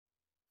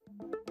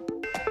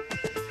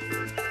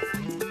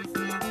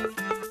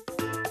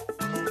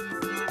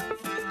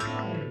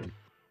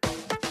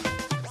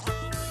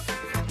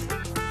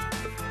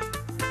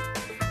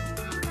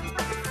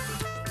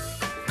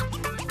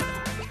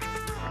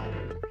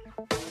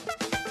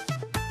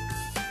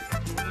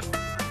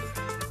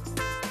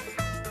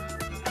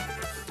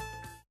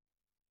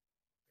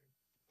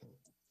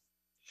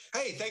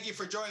Hey, thank you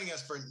for joining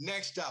us for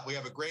Next Up. We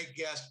have a great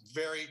guest,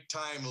 very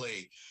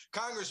timely.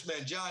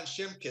 Congressman John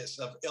Shimkus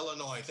of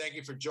Illinois. Thank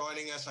you for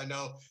joining us. I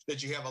know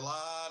that you have a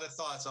lot of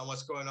thoughts on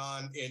what's going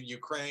on in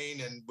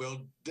Ukraine, and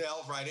we'll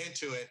delve right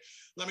into it.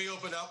 Let me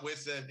open up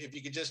with, if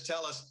you could just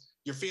tell us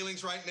your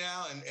feelings right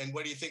now and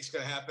what do you think is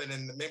going to happen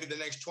in maybe the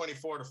next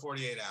 24 to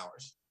 48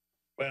 hours?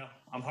 Well,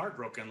 I'm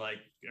heartbroken, like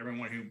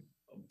everyone who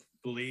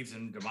believes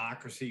in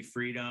democracy,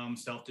 freedom,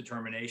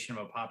 self-determination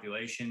of a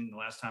population. The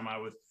last time I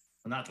was,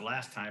 well, not the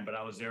last time, but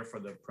I was there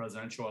for the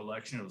presidential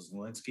election. It was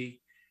Zelensky.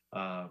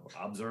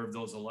 Observed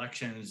those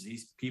elections.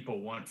 These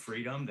people want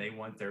freedom. They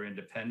want their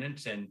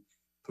independence, and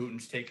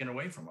Putin's taken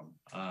away from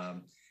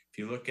them. If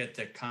you look at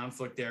the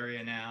conflict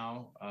area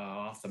now,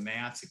 off the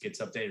maps, it gets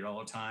updated all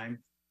the time.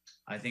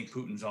 I think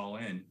Putin's all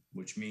in,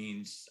 which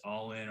means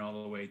all in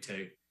all the way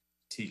to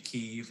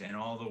Kyiv and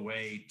all the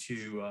way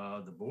to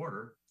the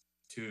border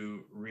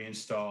to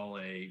reinstall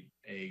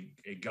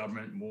a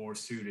government more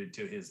suited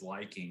to his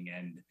liking.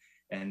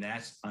 And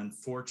that's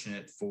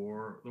unfortunate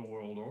for the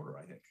world order,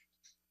 I think.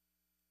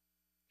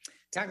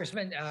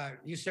 Congressman,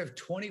 you served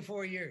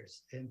 24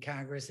 years in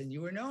Congress, and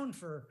you were known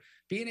for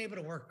being able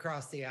to work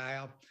across the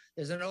aisle.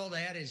 There's an old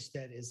adage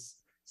that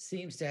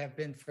seems to have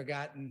been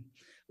forgotten,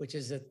 which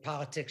is that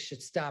politics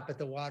should stop at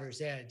the water's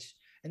edge.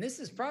 And this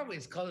is probably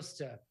as close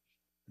to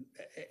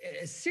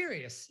as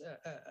serious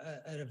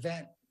an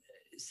event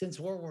since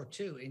World War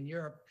II in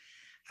Europe.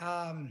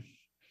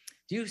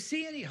 Do you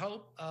see any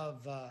hope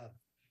of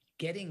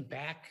getting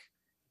back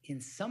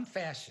in some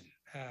fashion,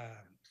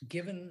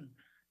 given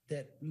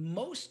that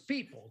most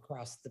people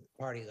across the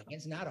party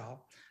lines, not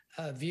all,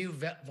 view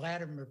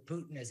Vladimir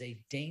Putin as a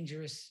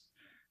dangerous,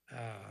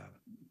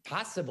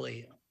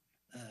 possibly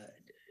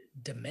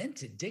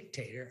demented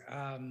dictator?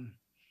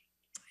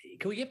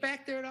 Can we get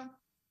back there at all?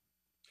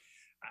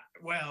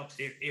 Well,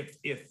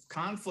 if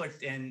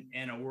conflict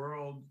in a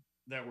world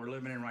that we're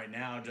living in right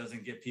now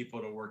doesn't get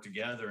people to work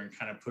together and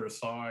kind of put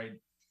aside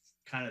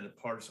kind of the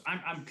partisan,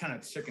 I'm kind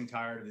of sick and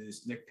tired of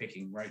this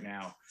nitpicking right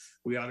now.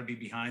 We ought to be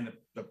behind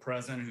the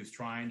president who's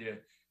trying to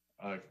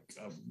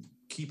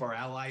keep our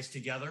allies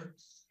together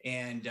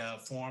and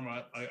form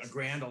a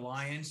grand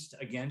alliance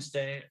against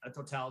a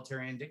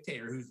totalitarian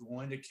dictator who's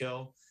willing to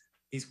kill.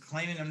 He's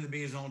claiming them to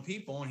be his own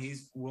people, and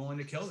he's willing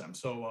to kill them.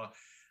 So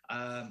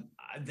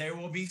there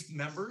will be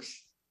members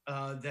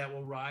that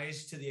will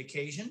rise to the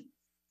occasion.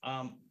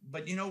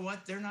 But you know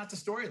what? They're not the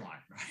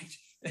storyline, right?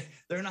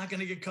 They're not going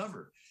to get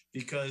covered,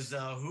 because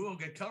who will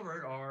get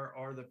covered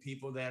are the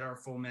people that are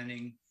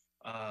fomenting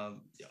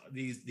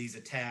these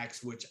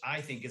attacks, which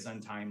I think is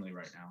untimely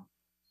right now.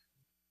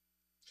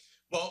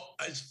 Well,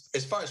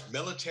 as far as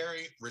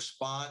military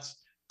response,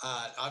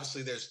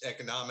 obviously there's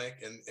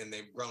economic, and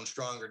they've grown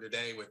stronger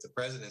today with the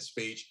president's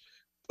speech.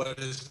 But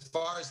as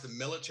far as the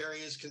military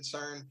is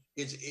concerned,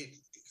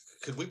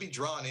 could we be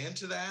drawn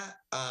into that?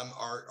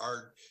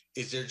 Or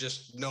is there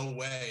just no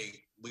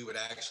way we would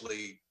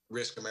actually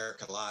risk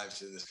American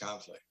lives in this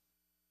conflict?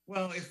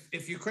 Well,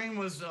 if Ukraine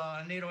was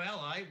a NATO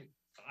ally,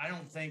 I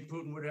don't think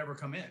Putin would ever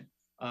come in.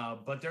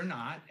 But they're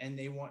not, and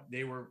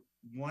they were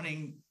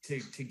wanting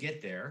to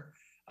get there.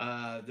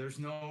 There's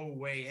no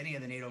way any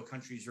of the NATO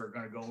countries are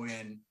going to go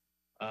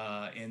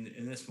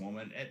in this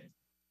moment.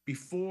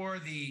 Before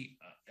the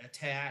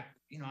attack,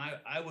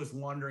 I was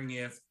wondering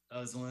if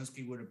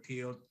Zelensky would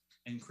appeal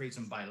and create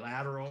some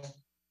bilateral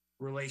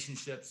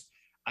relationships.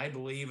 I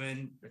believe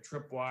in a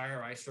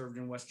tripwire. I served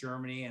in West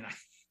Germany, and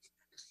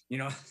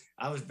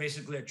I was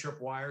basically a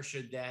tripwire.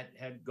 Should that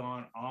had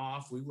gone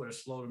off, we would have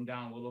slowed them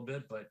down a little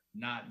bit, but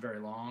not very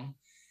long.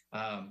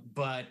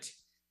 But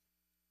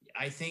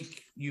I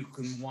think you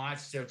can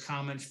watch the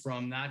comments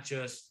from not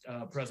just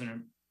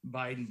President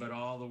Biden, but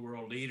all the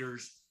world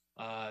leaders.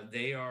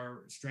 They are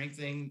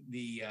strengthening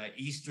the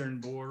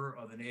eastern border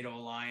of the NATO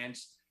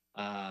alliance.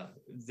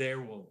 There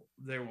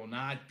will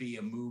not be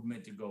a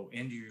movement to go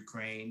into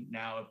Ukraine.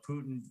 Now, if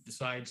Putin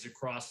decides to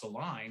cross the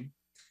line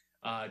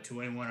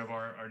to any one of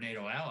our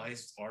NATO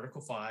allies,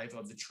 Article 5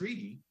 of the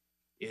treaty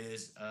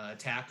is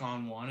attack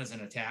on one is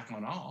an attack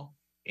on all.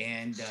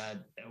 And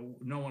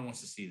no one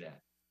wants to see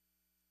that.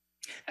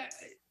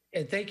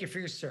 And thank you for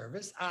your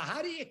service.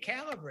 How do you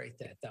calibrate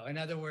that, though? In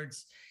other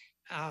words,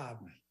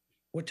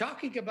 we're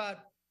talking about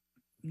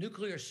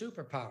nuclear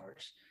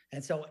superpowers.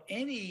 And so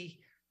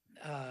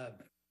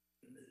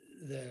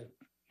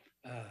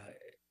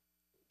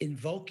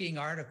invoking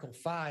Article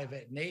 5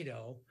 at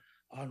NATO,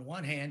 on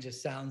one hand,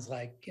 just sounds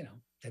like,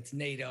 that's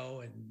NATO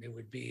and it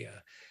would be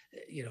a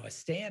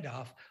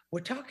standoff.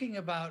 We're talking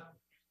about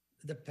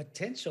the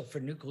potential for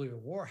nuclear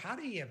war. How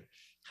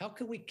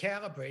can we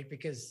calibrate?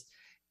 Because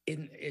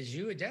as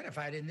you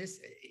identified, in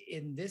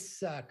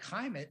this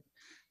climate,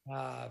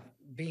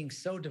 being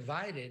so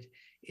divided,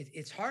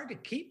 it's hard to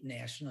keep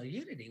national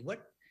unity.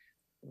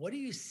 What do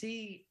you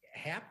see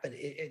happen?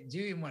 Do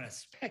you even want to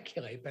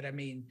speculate? But I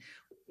mean,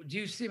 do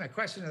you see my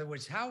question? In other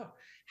words, how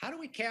do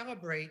we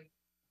calibrate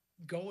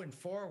going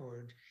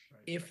forward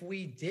if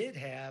we did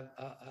have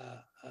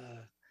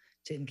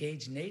to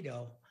engage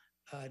NATO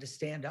to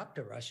stand up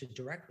to Russia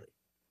directly?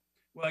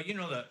 Well,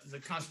 the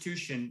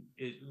Constitution,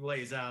 it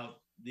lays out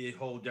the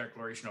whole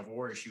declaration of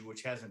war issue,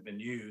 which hasn't been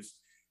used,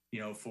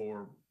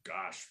 for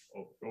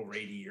over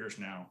 80 years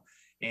now.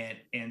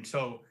 And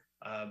so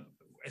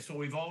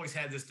we've always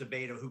had this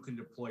debate of who can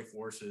deploy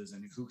forces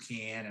and who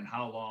can and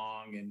how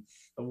long, and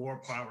the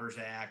War Powers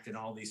Act and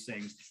all these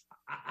things.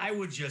 I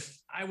would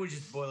just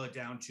boil it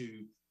down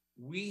to,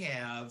 we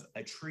have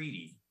a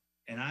treaty,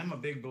 and I'm a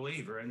big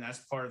believer, and that's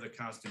part of the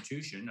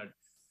Constitution,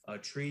 a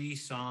treaty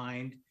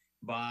signed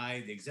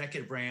by the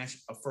executive branch,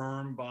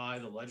 affirmed by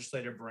the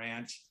legislative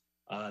branch.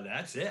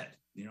 That's it.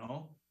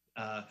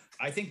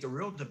 I think the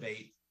real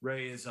debate,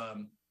 Ray, is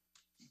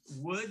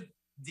would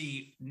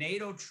the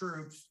NATO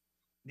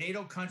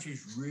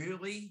countries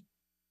really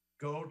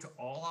go to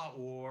all-out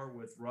war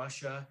with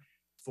Russia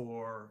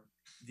for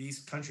these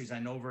countries I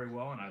know very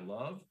well and I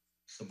love,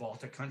 the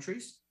Baltic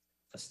countries,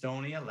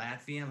 Estonia,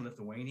 Latvia, and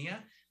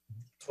Lithuania?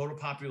 Total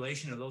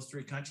population of those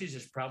three countries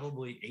is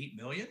probably 8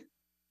 million.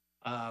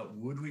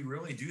 Would we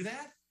really do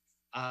that?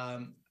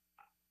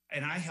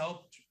 And I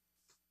helped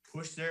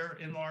push their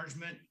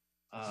enlargement.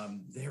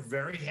 They're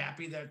very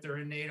happy that they're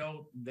in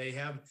NATO. They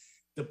have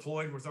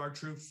deployed with our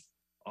troops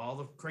all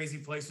the crazy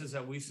places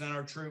that we've sent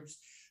our troops.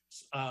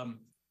 And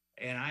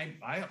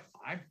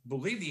I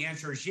believe the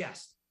answer is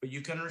yes, but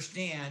you can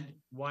understand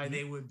why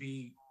they would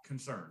be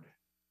concerned.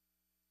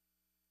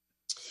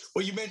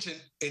 Well, you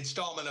mentioned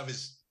installment of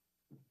his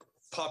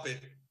puppet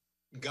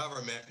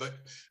government, but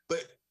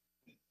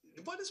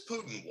what does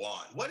Putin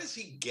want? What is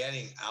he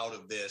getting out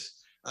of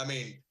this? I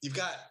mean, you've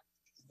got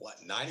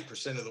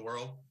 90% of the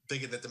world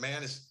thinking that the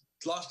man has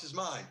lost his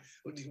mind.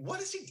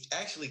 What is he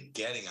actually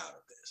getting out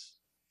of this?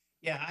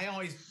 Yeah, I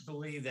always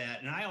believe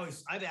that. And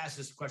I've asked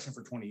this question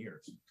for 20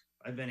 years.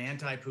 I've been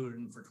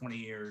anti-Putin for 20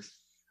 years.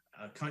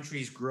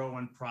 Countries grow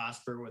and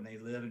prosper when they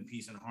live in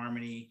peace and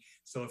harmony.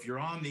 So if you're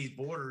on these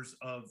borders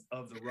of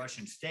the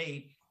Russian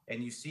state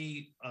and you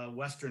see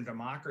Western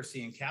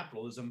democracy and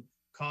capitalism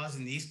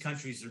causing these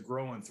countries to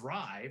grow and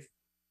thrive,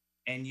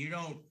 and you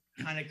don't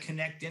kind of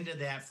connect into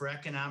that for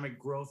economic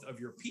growth of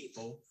your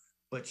people,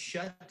 but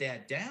shut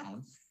that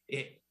down,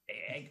 it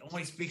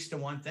only speaks to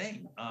one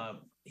thing.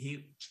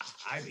 He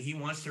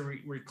wants to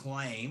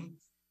reclaim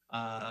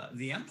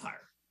the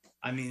empire.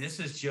 I mean, this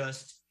is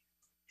just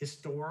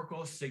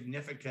historical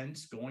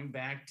significance going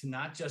back to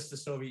not just the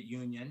Soviet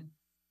Union,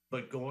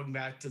 but going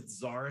back to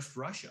Tsarist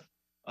Russia.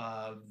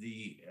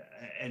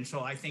 And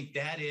so I think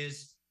that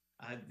is,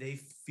 they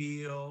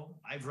feel,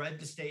 I've read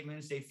the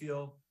statements, they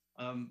feel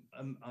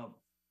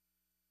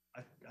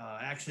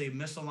actually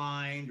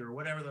misaligned, or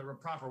whatever the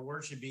proper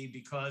word should be,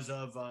 because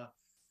of the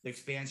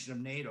expansion of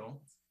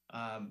NATO.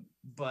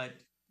 But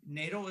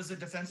NATO is a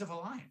defensive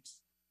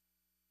alliance.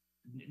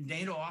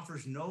 NATO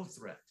offers no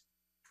threat.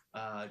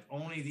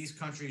 Only these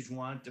countries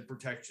want the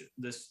protection,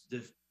 this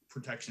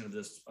protection of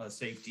this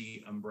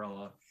safety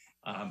umbrella.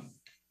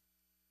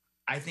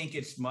 I think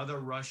it's Mother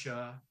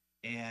Russia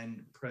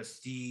and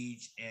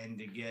prestige, and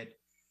to get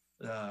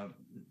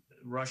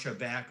Russia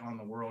back on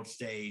the world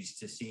stage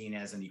to seen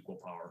as an equal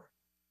power.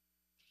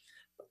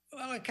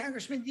 Well,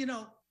 Congressman,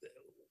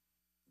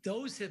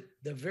 those are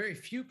the very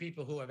few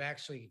people who have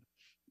actually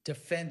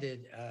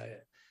defended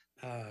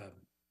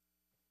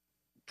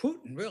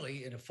Putin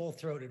really in a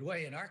full-throated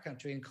way in our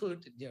country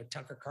include,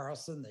 Tucker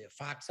Carlson, the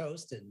Fox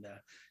host, and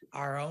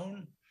our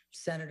own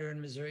senator in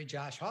Missouri,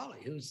 Josh Hawley,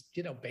 who's,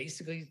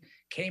 basically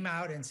came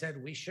out and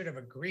said we should have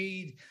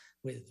agreed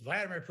with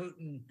Vladimir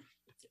Putin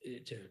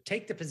to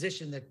take the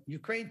position that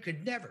Ukraine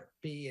could never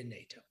be in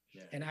NATO.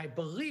 Yeah. And I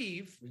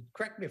believe,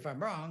 correct me if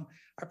I'm wrong,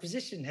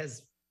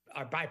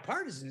 our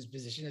bipartisan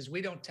position is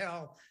we don't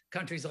tell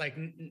countries like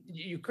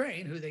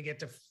Ukraine who they get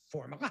to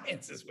form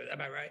alliances with.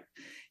 Am I right?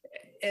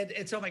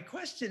 And so my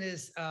question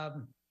is,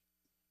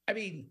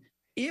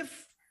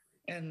 if,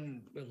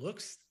 and it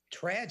looks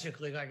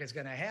tragically like it's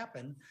going to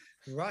happen,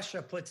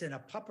 Russia puts in a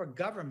puppet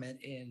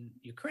government in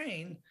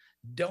Ukraine,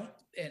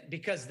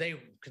 because they're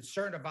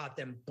concerned about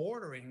them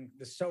bordering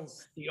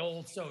the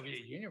old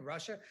Soviet Union,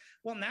 Russia.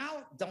 Well,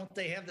 now don't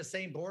they have the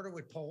same border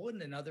with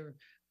Poland and other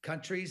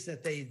countries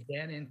that they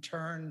then in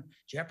turn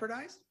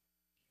jeopardize?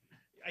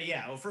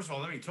 Yeah. Well, first of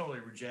all, let me totally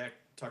reject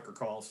Tucker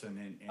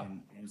Carlson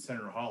and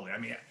Senator Hawley. I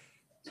mean,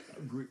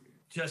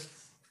 just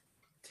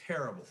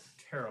terrible.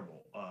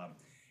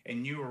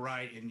 And you were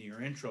right in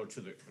your intro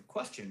to the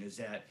question, is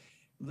that,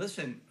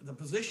 listen, the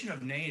position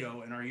of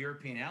NATO and our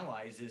European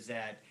allies is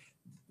that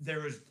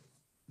there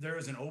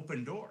is an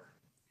open door,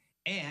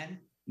 and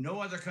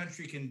no other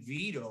country can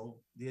veto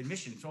the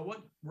admission. So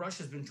what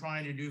Russia's been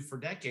trying to do for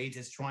decades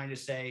is trying to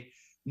say,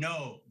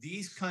 no,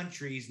 these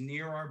countries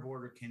near our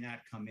border cannot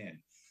come in.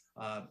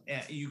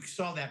 You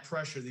saw that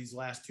pressure these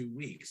last 2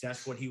 weeks.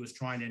 That's what he was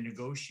trying to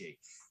negotiate.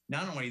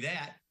 Not only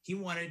that, he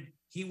wanted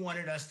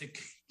us to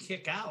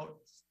kick out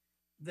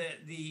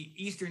the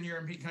Eastern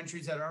European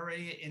countries that are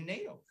already in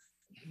NATO.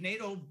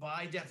 NATO,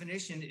 by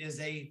definition, is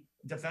a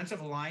defensive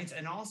alliance,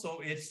 and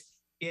also it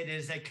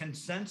is a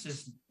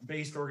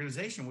consensus-based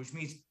organization, which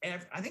means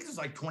I think there's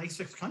like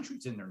 26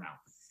 countries in there now.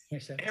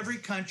 Every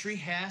country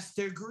has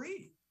to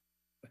agree.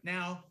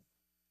 Now,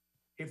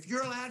 if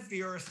you're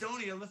Latvia or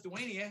Estonia,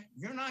 Lithuania,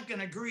 you're not going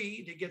to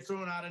agree to get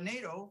thrown out of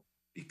NATO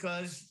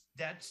because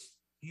that's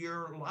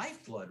your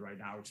lifeblood right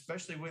now,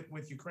 especially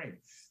with Ukraine.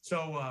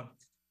 So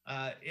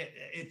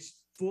it's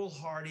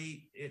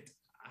foolhardy.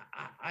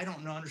 I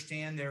don't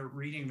understand their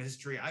reading of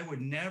history. I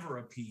would never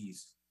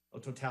appease a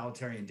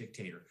totalitarian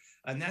dictator.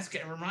 And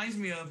it reminds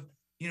me of,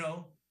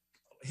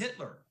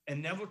 Hitler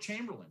and Neville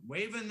Chamberlain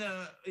waving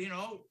the,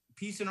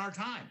 peace in our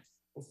time.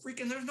 Well,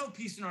 freaking, there's no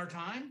peace in our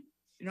time,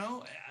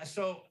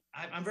 So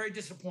I'm very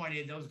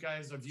disappointed. Those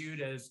guys are viewed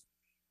as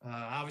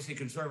obviously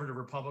conservative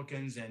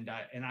Republicans, and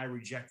I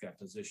reject that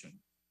position.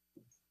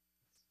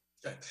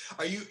 Okay.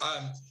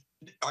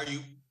 Are you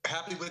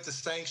happy with the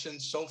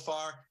sanctions so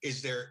far?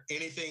 Is there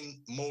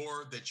anything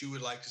more that you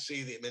would like to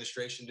see the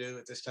administration do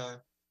at this time?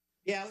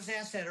 Yeah, I was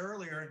asked that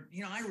earlier.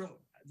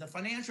 The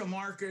financial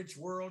markets,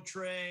 world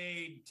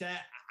trade,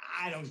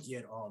 I don't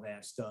get all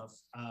that stuff.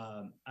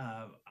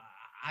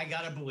 I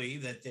got to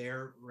believe that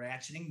they're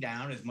ratcheting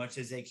down as much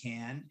as they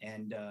can.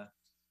 And,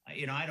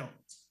 I don't,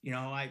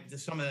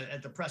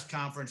 at the press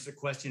conference, the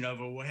question of,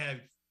 well,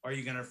 are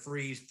you going to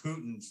freeze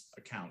Putin's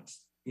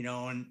accounts? And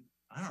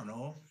I don't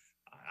know.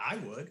 I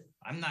would.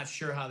 I'm not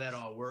sure how that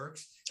all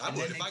works. I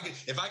would.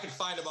 If I could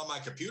find them on my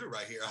computer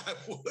right here, I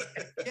would.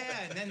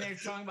 Yeah, and then they're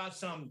talking about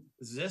some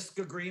ZISC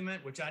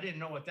agreement, which I didn't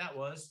know what that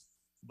was.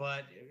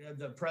 But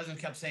the president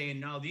kept saying,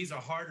 no, these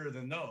are harder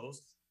than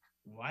those.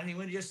 Why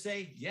didn't he just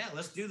say, yeah,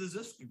 let's do the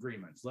ZISC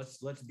agreements.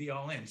 Let's be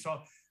all in.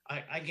 So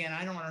I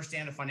don't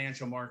understand the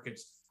financial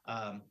markets.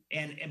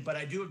 But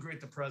I do agree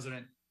with the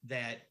president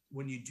that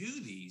when you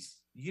do these,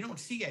 you don't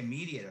see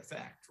immediate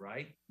effect,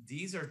 right?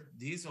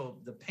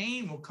 The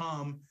pain will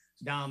come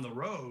down the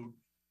road.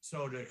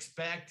 So to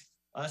expect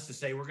us to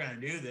say we're going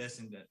to do this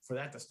and for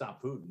that to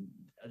stop Putin,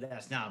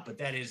 that's not. But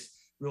that is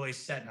really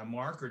setting a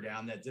marker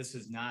down that this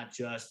is not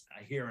just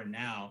a here and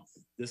now.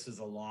 This is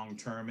a long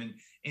term,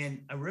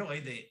 and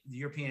really the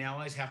European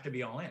allies have to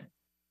be all in.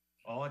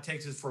 All it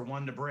takes is for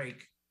one to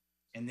break,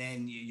 and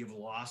then you've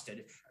lost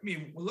it. I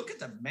mean, look at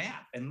the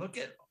map and look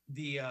at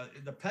the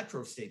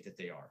petro state that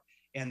they are,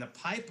 and the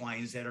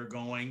pipelines that are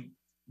going.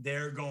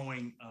 They're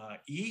going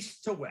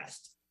east to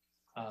west.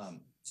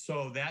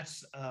 So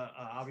that's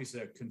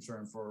obviously a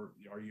concern for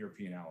our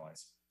European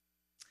allies.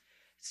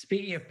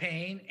 Speaking of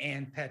pain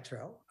and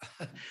petro,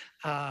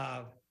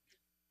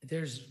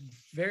 there's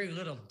very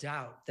little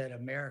doubt that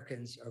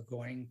Americans are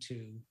going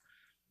to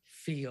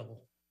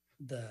feel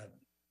the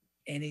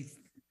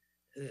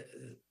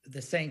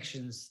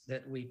sanctions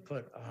that we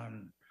put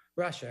on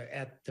Russia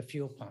at the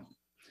fuel pump.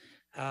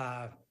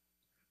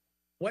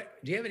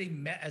 What do you have any,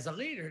 as a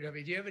leader, do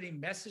you have any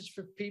message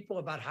for people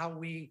about how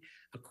we,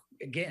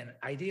 again,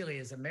 ideally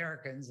as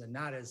Americans and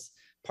not as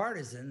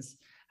partisans,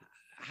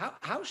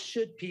 how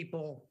should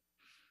people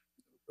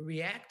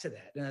react to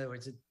that? In other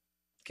words,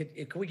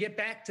 can we get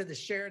back to the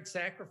shared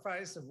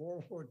sacrifice of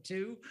World War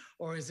II,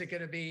 or is it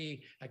going to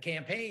be a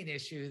campaign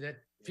issue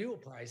that fuel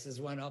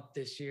prices went up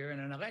this year in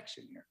an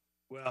election year?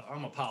 Well,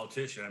 I'm a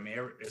politician. I mean,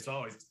 it's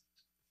always,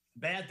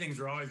 bad things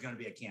are always going to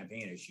be a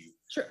campaign issue.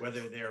 Sure.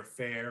 Whether they're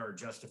fair or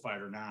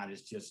justified or not,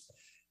 it's just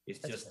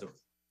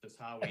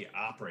how we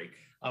operate.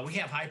 We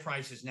have high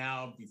prices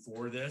now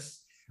before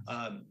this.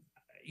 I'm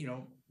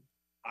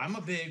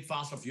a big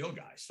fossil fuel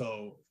guy.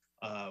 So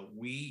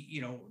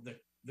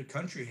the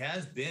country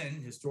has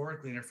been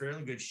historically in a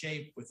fairly good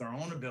shape with our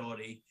own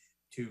ability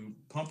to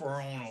pump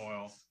our own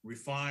oil,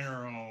 refine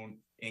our own,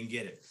 and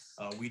get it.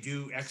 We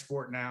do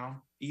export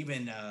now,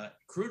 even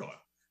crude oil,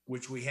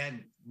 which we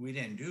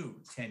didn't do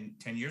 10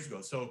 years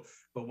ago. So,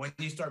 but when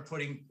you start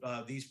putting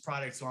these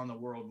products on the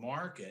world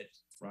market,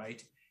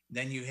 right,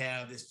 then you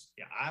have this.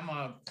 I'm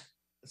a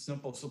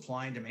simple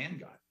supply and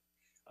demand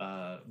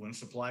guy. When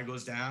supply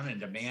goes down and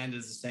demand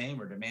is the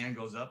same, or demand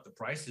goes up, the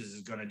prices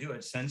is going to do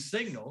it. Send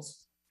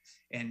signals,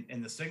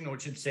 and the signal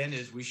it should send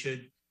is we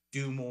should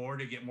do more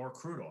to get more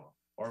crude oil,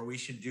 or we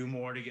should do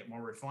more to get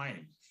more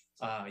refining.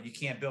 You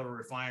can't build a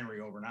refinery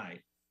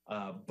overnight.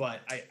 But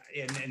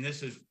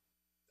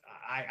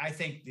I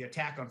think the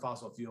attack on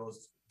fossil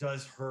fuels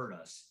does hurt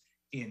us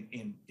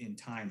in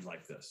times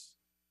like this.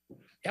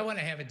 I want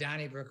to have a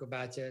Donnybrook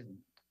about you and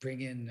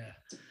bring in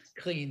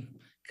clean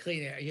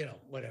air,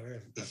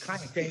 whatever,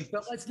 climate change,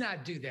 but let's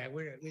not do that.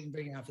 We didn't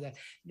bring it out for that.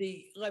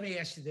 Let me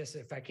ask you this,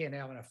 if I can,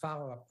 Alvin, a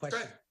follow-up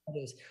question.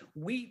 Is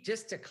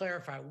just to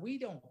clarify, we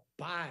don't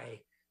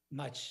buy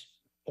much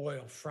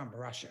oil from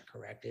Russia,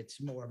 correct? It's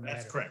more.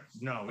 That's correct.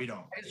 No, we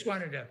don't. I just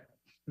wanted to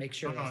make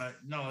sure.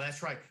 No,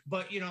 that's right.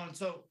 But,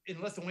 so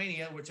in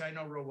Lithuania, which I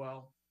know real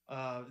well,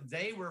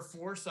 they were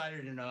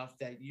foresighted enough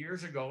that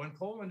years ago, and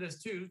Poland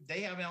is too, they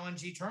have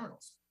LNG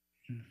terminals.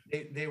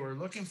 They were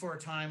looking for a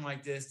time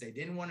like this. They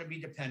didn't want to be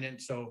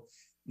dependent. So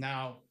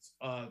now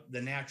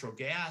the natural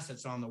gas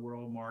that's on the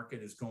world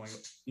market is going,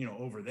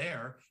 over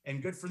there,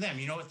 and good for them.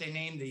 You know what they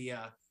named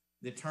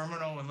the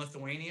terminal in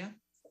Lithuania?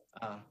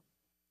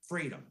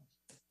 Freedom.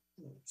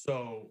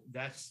 So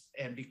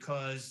and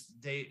because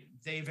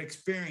they've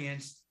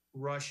experienced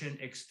Russian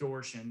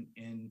extortion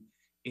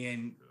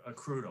in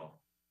crude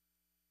oil.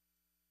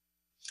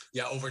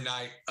 Yeah,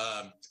 overnight,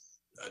 the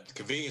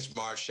convenience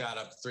mark shot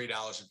up to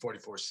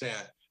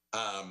 $3.44.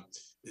 I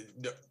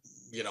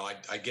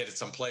get it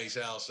someplace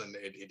else, and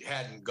it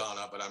hadn't gone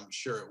up, but I'm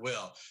sure it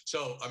will.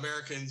 So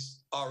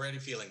Americans already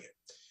feeling it.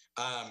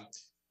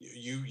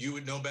 You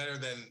would know better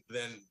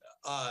than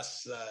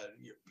us.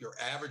 Your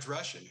average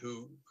Russian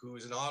who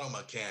is an auto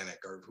mechanic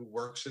or who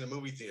works in a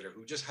movie theater,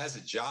 who just has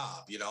a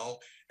job,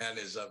 and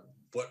is a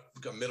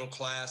middle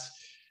class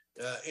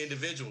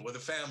individual with a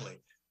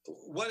family.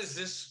 What is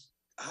this?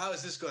 How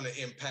is this going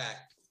to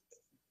impact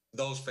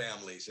those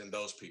families and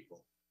those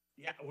people?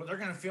 Yeah, well, they're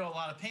going to feel a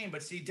lot of pain,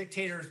 but see,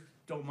 dictators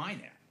don't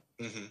mind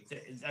that.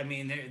 Mm-hmm. I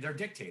mean, they're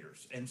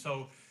dictators, and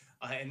so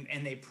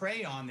and they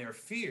prey on their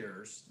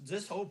fears.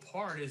 This whole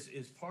part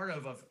is part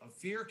of a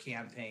fear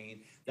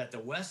campaign that the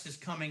West is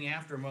coming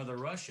after Mother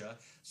Russia.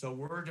 So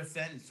we're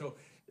defending. So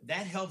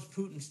that helps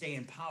Putin stay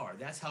in power.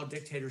 That's how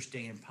dictators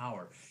stay in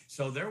power.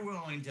 So they're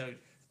willing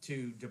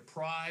to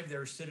deprive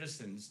their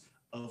citizens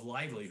of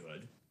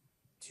livelihood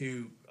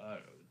to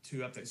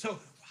up there. So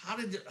how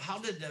did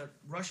the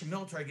Russian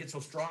military get so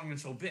strong and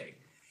so big?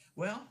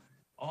 Well,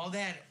 all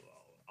that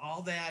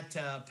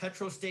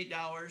petrostate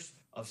dollars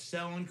of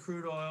selling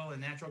crude oil and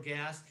natural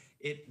gas,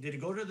 did it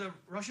go to the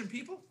Russian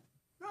people?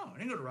 No, it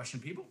didn't go to Russian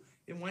people.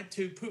 It went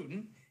to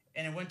Putin,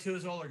 and it went to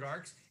his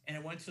oligarchs, and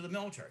it went to the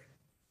military.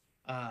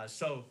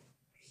 So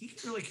he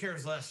really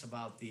cares less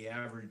about the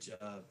average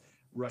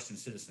Russian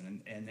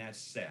citizen, and that's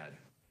sad.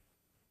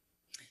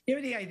 You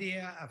have any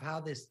idea of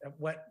how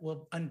what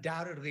will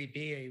undoubtedly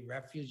be a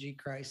refugee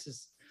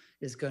crisis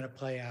is going to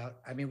play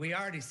out? I mean, we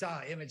already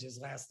saw images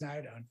last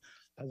night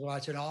I was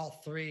watching all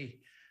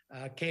three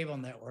cable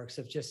networks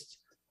of just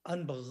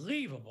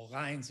unbelievable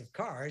lines of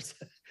cars,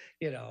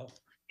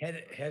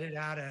 headed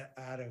out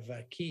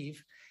of Kyiv.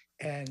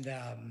 And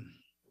I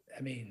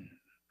mean,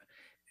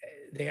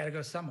 they got to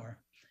go somewhere.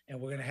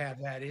 And we're going to have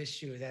that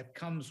issue that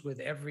comes with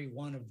every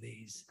one of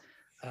these.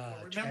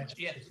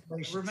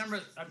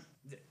 Remember,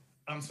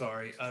 I'm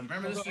sorry.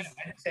 Remember this?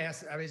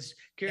 I was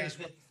curious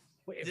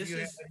if you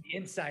have any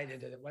insight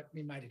into what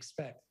we might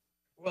expect.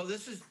 Well,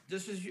 this is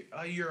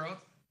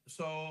Europe.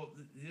 So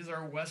these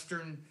are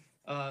Western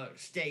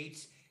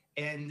states,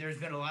 and there's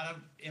been a lot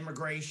of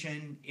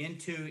immigration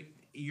into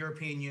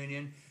European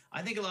Union.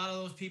 I think a lot of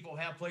those people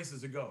have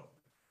places to go.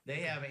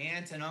 They have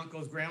aunts and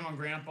uncles, grandma and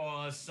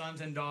grandpas,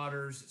 sons and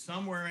daughters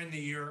somewhere in the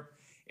Europe,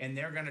 and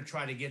they're going to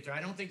try to get there.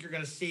 I don't think you're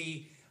going to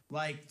see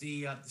like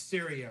the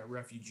Syria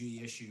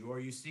refugee issue, or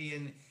you see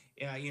in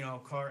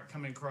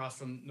coming across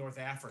from North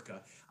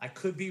Africa. I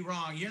could be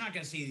wrong. You're not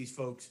going to see these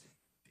folks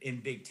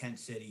in big tent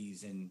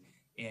cities and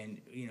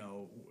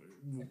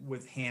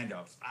with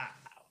handouts.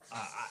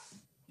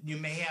 You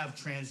may have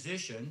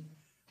transition,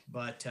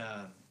 but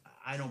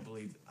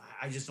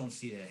I just don't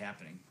see that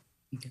happening.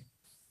 Okay.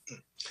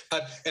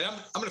 And I'm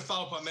going to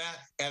follow up on that,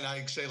 and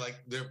I say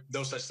there's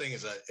no such thing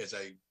as a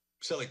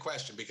silly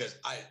question, because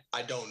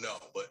I don't know,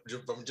 but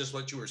from just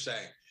what you were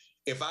saying,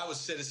 if I was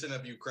citizen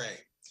of Ukraine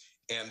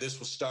and this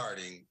was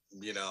starting,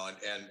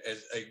 and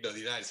as the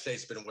United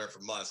States has been aware for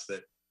months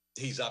that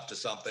he's up to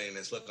something and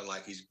it's looking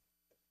like he's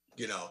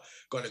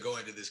going to go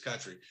into this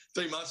country.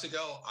 3 months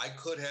ago, I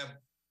could have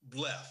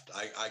left.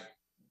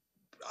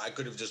 I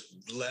could have just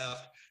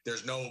left.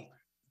 There's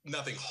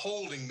nothing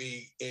holding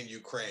me in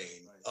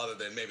Ukraine other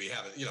than maybe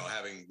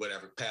having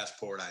whatever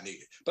passport I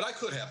needed. But I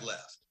could have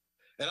left.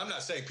 And I'm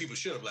not saying people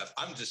should have left.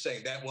 I'm just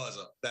saying that was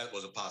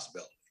a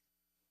possibility.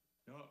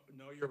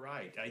 No, you're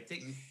right. I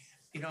think,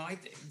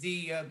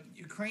 the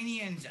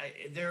Ukrainians,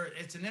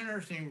 it's an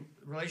interesting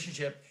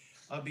relationship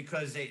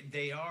because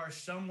they are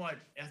somewhat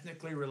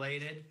ethnically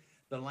related.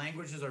 The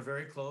languages are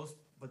very close,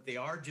 but they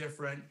are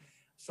different.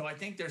 So I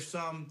think there's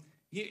some,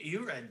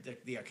 you read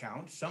the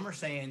account. Some are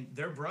saying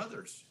they're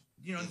brothers.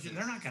 Mm-hmm.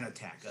 They're not going to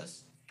attack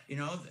us.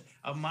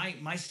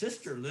 My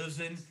sister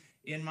lives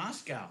in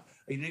Moscow.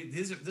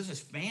 This is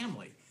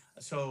family.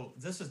 So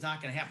this is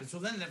not going to happen. So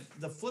then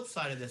the flip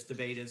side of this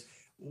debate is,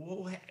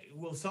 will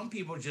some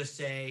people just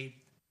say,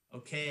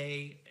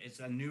 okay, it's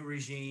a new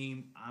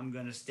regime, I'm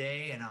going to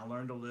stay and I'll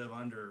learn to live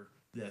under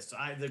this?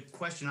 The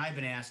question I've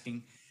been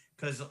asking,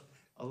 because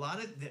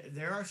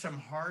there are some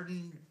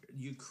hardened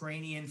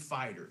Ukrainian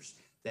fighters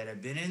that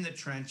have been in the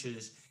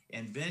trenches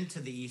and been to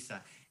the east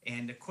side.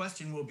 And the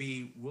question will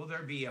be, will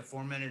there be a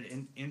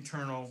fomented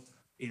internal,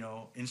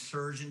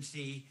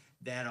 insurgency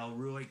that'll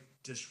really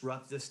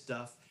disrupt this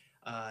stuff?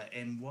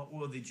 And what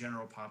will the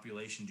general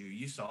population do?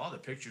 You saw the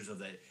pictures of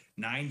the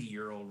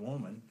 90-year-old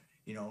woman,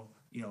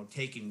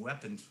 taking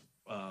weapons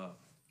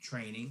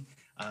training.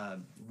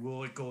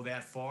 Will it go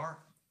that far?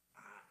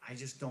 I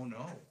just don't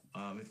know.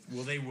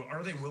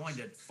 Are they willing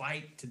to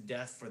fight to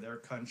death for their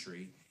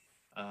country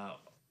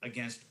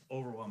against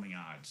overwhelming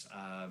odds?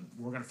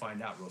 We're going to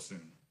find out real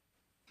soon.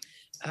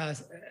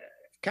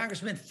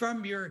 Congressman,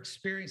 from your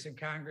experience in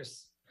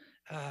Congress,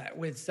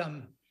 with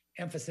some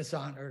emphasis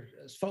on or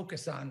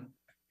focus on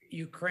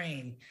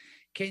Ukraine,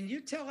 can you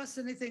tell us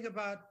anything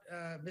about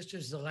Mr.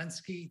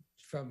 Zelensky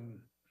from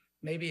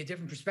maybe a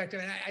different perspective.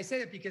 And I say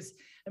that because,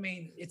 I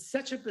mean, it's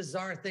such a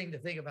bizarre thing to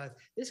think about.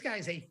 This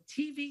guy's a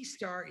TV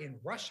star in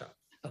Russia,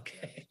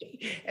 okay,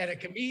 and a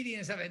comedian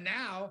and stuff. And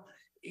now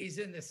he's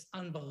in this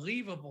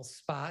unbelievable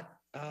spot.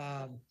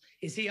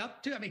 Is he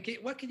up to? I mean,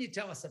 what can you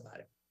tell us about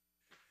him?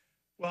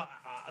 Well,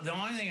 the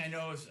only thing I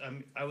know is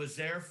I was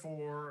there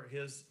for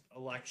his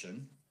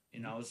election. You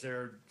know, I was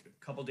there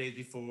a couple days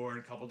before and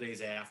a couple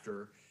days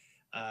after.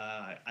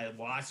 I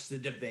watched the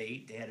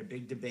debate. They had a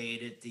big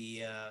debate at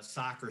the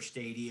soccer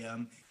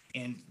stadium,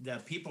 and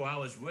the people I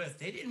was with,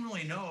 they didn't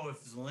really know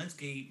if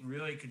Zelensky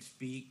really could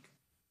speak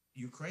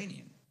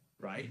Ukrainian,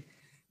 right?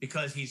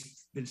 Because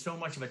he's been so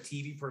much of a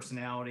TV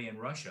personality in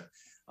Russia.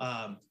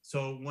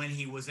 So when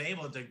he was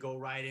able to go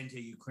right into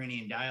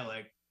Ukrainian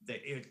dialect,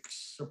 it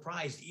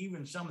surprised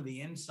even some of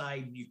the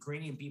inside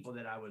Ukrainian people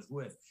that I was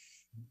with,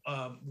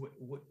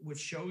 which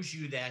shows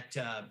you that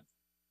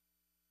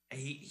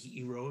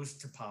he rose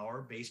to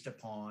power based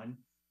upon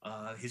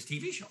his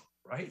TV show,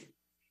 right?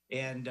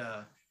 And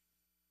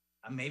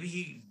maybe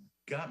he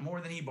got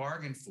more than he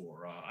bargained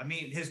for. I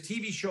mean, his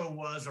TV show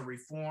was a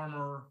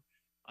reformer,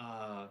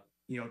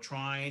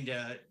 trying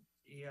to,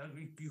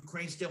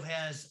 Ukraine still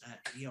has,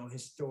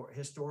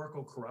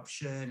 historical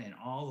corruption and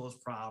all those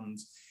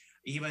problems.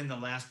 Even the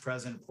last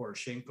president,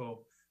 Poroshenko,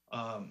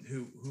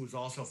 who's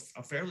also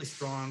a fairly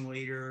strong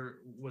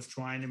leader, was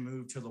trying to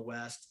move to the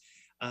West.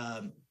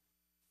 The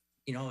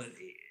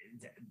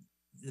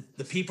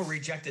people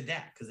rejected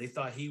that because they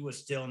thought he was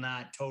still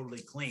not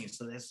totally clean.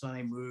 So that's when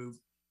they moved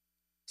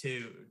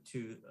to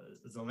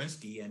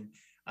Zelensky. And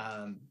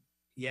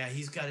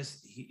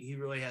he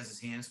really has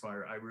his hands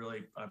fired. I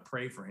really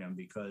pray for him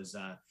because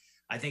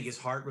I think his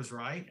heart was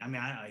right. I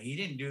mean, he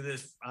didn't do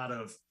this out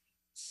of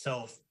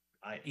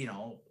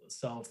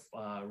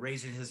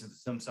raising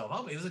himself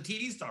up. He was a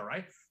TV star,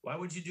 right? Why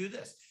would you do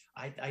this?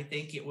 I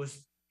think it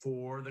was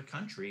for the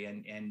country,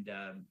 and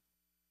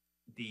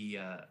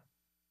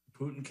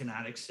Putin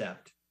cannot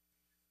accept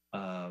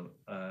a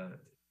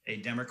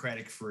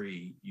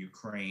democratic-free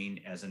Ukraine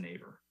as a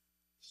neighbor.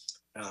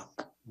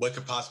 What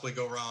could possibly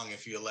go wrong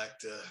if you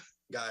elect a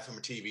guy from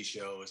a TV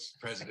show as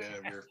president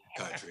of your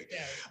country?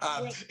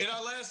 In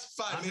our last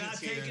 5 minutes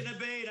here,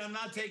 I'm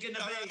not taking the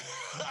bait.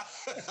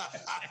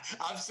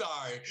 I'm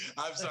sorry.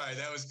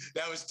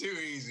 That was too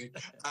easy.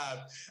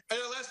 In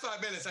our last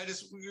 5 minutes, I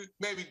just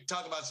maybe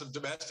talk about some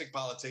domestic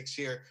politics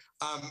here.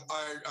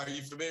 Are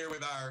you familiar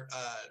with our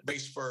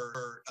race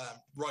for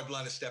Roy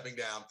Blunt is stepping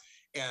down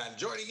and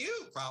joining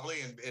you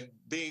probably and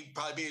be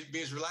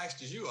as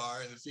relaxed as you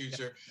are in the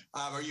future?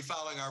 Are you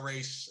following our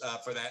race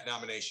for that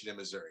nomination in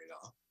Missouri at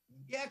all?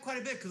 Yeah, quite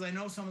a bit, because I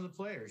know some of the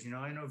players.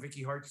 I know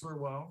Vicky Hartzler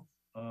well.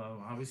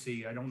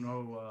 Obviously, I don't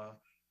know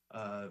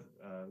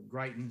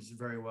Greitens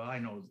very well. I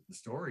know the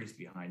stories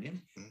behind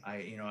him.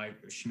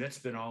 Schmidt's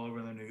been all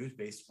over the news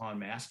based upon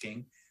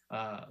masking.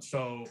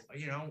 So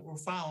we're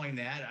following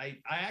that.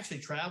 I actually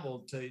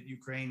traveled to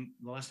Ukraine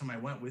the last time I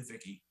went with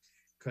Vicky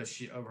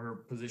because of her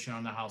position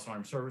on the House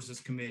Armed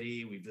Services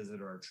Committee. We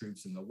visited our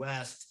troops in the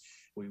West.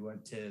 We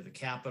went to the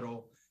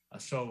Capitol.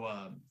 I've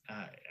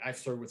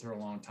served with her a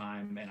long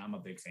time, and I'm a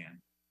big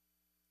fan.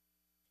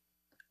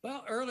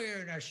 Well, earlier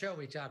in our show,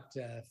 we talked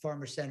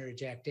former Senator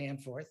Jack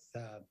Danforth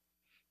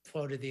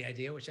floated the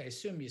idea, which I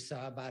assume you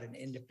saw, about an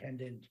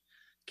independent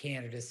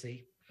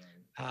candidacy.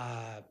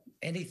 Right.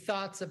 Any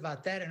thoughts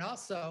about that? And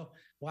also,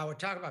 while we're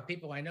talking about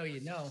people I know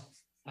you know,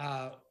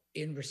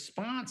 in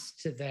response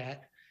to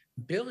that,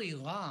 Billy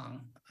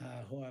Long,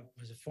 who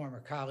was a former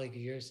colleague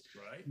of yours,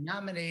 right,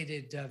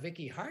 nominated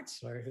Vicky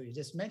Hartzler, who you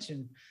just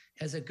mentioned,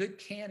 as a good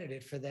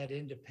candidate for that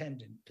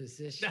independent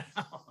position.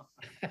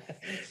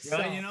 If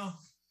you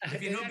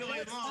know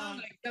Billy Long,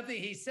 like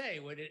something he say,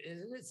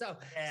 isn't it? So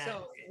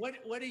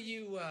what do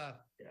you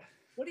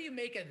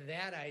make of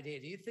that idea?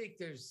 Do you think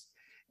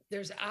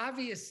there's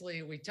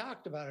obviously, we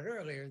talked about it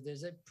earlier,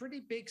 there's a pretty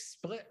big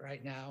split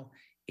right now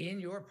in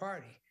your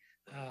party,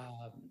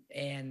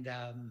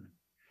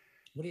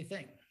 what do you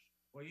think?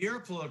 Well, you're a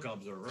political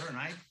observer, and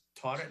I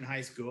taught it in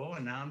high school,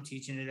 and now I'm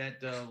teaching it at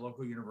the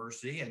local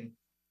university, and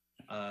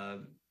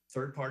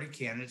third-party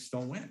candidates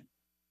don't win.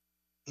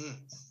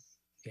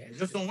 They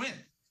just don't win.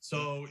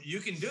 So you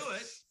can do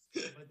it,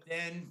 but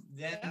then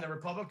the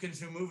Republicans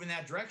who move in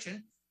that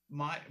direction,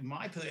 my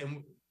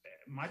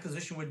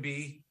position would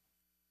be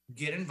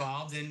get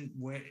involved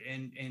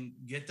and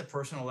get the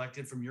person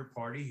elected from your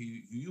party who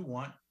you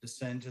want to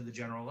send to the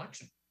general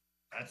election.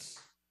 That's.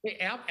 Hey,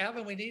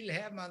 Alvin, we need to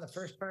have him on the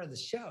first part of the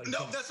show.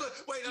 No, that's what.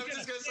 Wait, I'm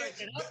just going to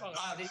say,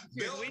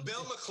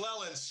 Bill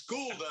McClellan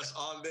schooled us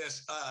on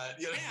this,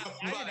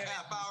 about a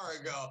half hour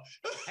ago,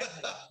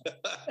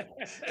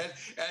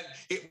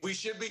 we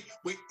should be.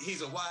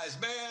 He's a wise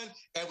man,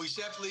 and we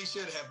definitely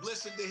should have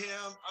listened to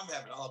him. I'm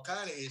having all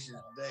kind of issues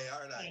today,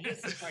 aren't I?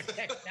 This is our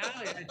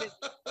technology.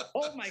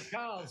 Hold my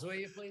calls, will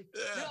you, please?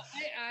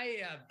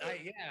 Yeah. No,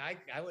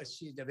 I wish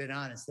she'd have been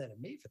on instead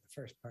of me for the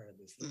first part of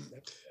this.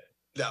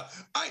 No.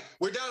 All right,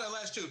 we're down to the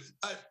last two.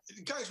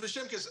 Congressman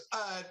Shimkus,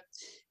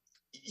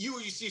 you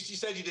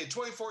said you did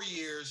 24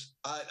 years.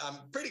 I'm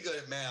pretty good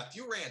at math.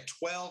 You ran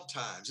 12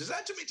 times. Is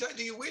that too many times?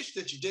 Do you wish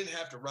that you didn't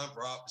have to run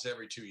for office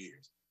every 2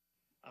 years?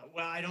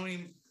 Well, I don't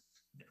even.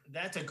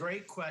 That's a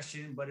great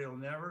question, but it'll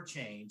never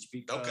change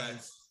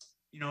because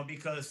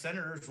because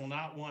senators will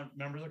not want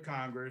members of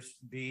Congress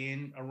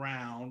being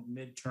around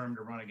midterm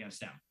to run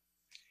against them.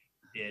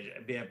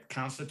 It'd be a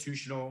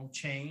constitutional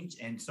change,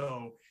 and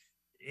so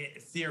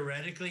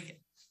theoretically,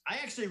 I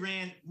actually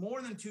ran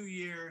more than 2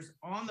 years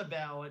on the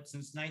ballot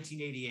since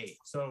 1988.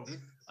 So,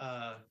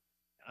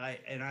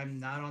 I'm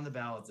not on the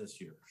ballot this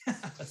year.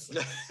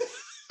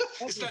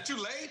 It's not too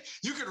late.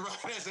 You can run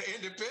as an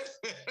independent.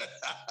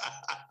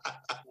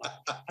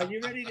 Are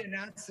you ready to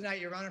announce tonight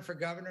you're running for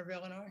governor of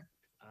Illinois?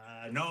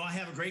 No, I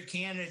have a great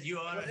candidate. You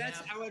ought to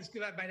have.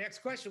 My next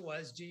question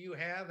was, do you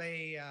have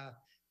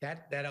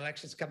that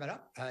election's coming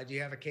up? Do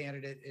you have a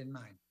candidate in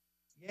mind?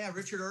 Yeah,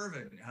 Richard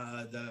Irvin,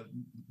 the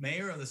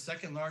mayor of the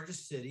second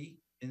largest city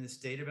in the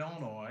state of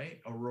Illinois,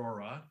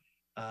 Aurora,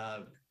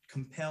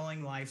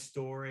 compelling life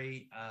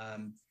story,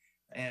 and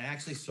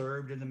actually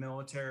served in the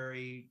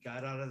military,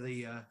 got out of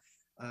the,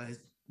 his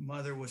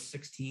mother was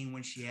 16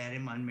 when she had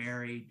him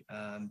unmarried,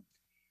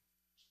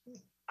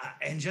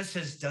 and just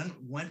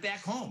went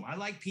back home. I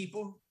like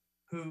people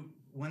who,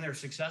 when they're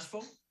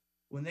successful,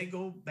 when they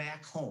go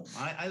back home.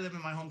 I live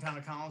in my hometown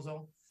of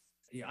Collinsville.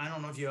 I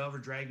don't know if you'll ever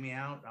drag me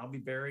out. I'll be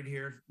buried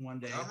here one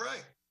day. All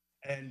right.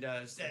 And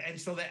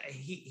so that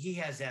he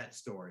has that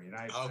story. And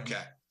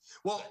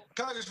Well,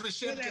 Congressman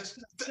Shimkus,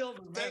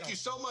 thank you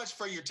so much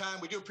for your time.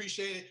 We do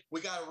appreciate it.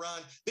 We got to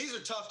run. These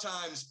are tough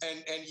times,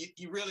 and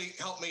you really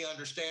helped me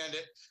understand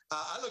it.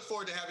 I look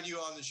forward to having you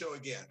on the show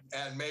again,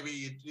 and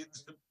maybe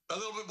a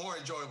little bit more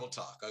enjoyable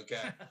talk,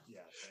 okay? Yeah.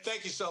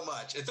 Thank you so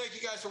much. And thank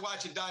you guys for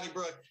watching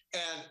Donnybrook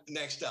and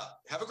Next Up.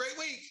 Have a great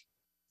week.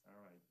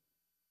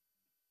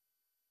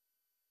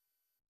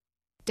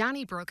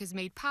 Donnybrook is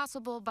made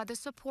possible by the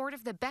support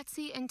of the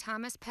Betsy and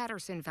Thomas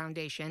Patterson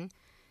Foundation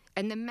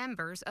and the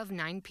members of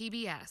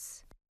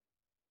 9PBS.